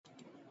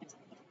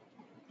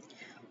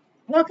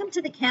Welcome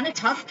to the Canada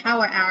Talk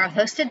Power Hour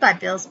hosted by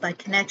Bills by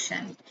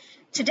Connection.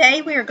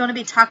 Today we are going to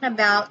be talking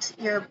about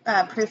your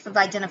proof of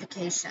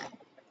identification.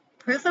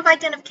 Proof of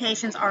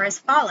identifications are as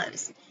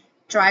follows: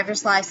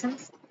 driver's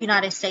license,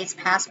 United States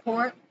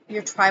passport,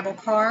 your tribal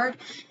card,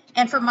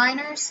 and for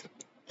minors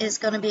is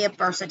going to be a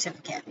birth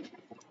certificate.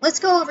 Let's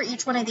go over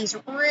each one of these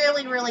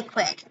really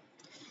quick.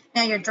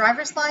 Now your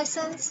driver's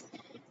license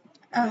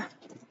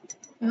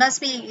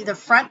must be the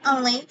front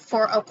only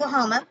for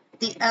Oklahoma.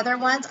 The other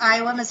ones,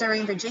 Iowa, Missouri,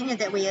 and Virginia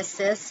that we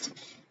assist,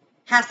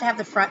 has to have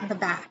the front and the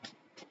back.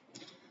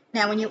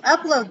 Now, when you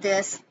upload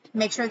this,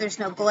 make sure there's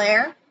no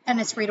glare and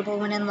it's readable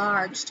when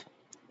enlarged.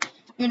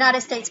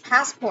 United States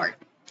passport.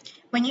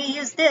 When you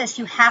use this,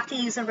 you have to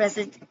use a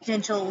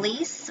residential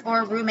lease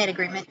or roommate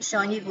agreement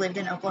showing you've lived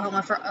in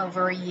Oklahoma for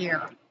over a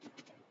year.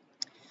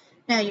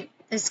 Now,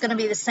 it's going to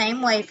be the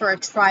same way for a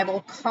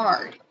tribal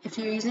card. If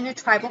you're using a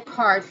tribal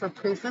card for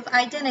proof of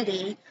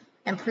identity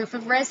and proof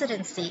of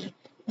residency,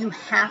 you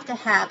have to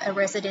have a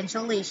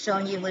residential lease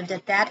showing you lived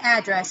at that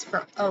address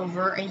for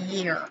over a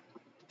year.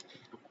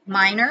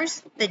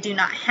 Minors that do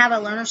not have a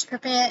learner's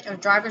permit or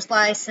driver's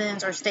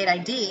license or state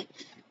ID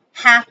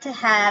have to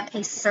have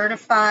a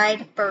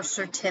certified birth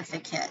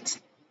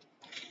certificate.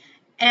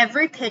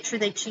 Every picture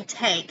that you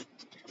take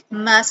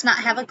must not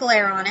have a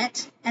glare on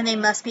it, and they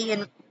must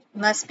be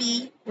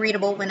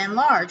readable when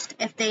enlarged.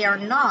 If they are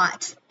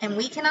not, and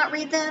we cannot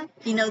read them,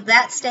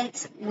 that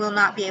states will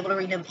not be able to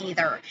read them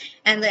either,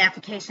 and the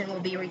application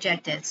will be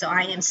rejected. So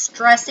I am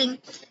stressing,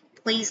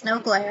 please no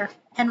glare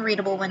and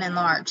readable when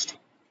enlarged.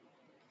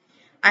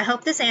 I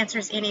hope this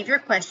answers any of your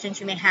questions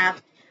you may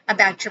have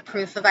about your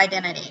proof of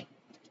identity.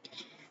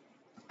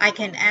 I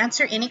can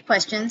answer any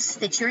questions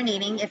that you're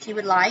needing if you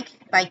would like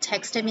by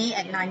texting me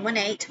at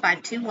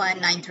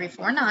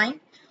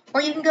 918-521-9349.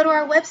 Or you can go to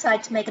our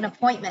website to make an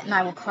appointment and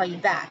I will call you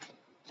back.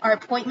 Our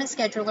appointment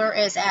scheduler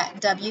is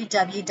at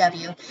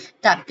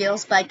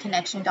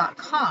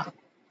www.billsbyconnection.com.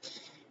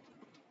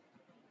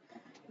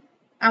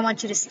 I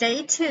want you to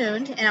stay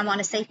tuned, and I want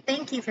to say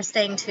thank you for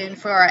staying tuned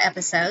for our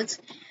episodes.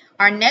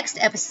 Our next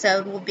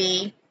episode will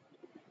be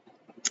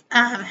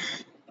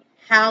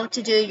how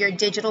to do your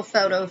digital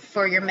photo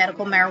for your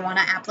medical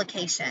marijuana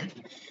application.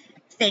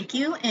 Thank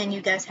you, and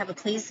you guys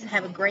please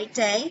have a great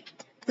day.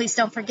 Please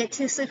don't forget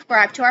to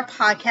subscribe to our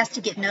podcast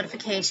to get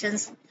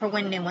notifications for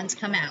when new ones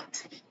come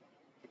out.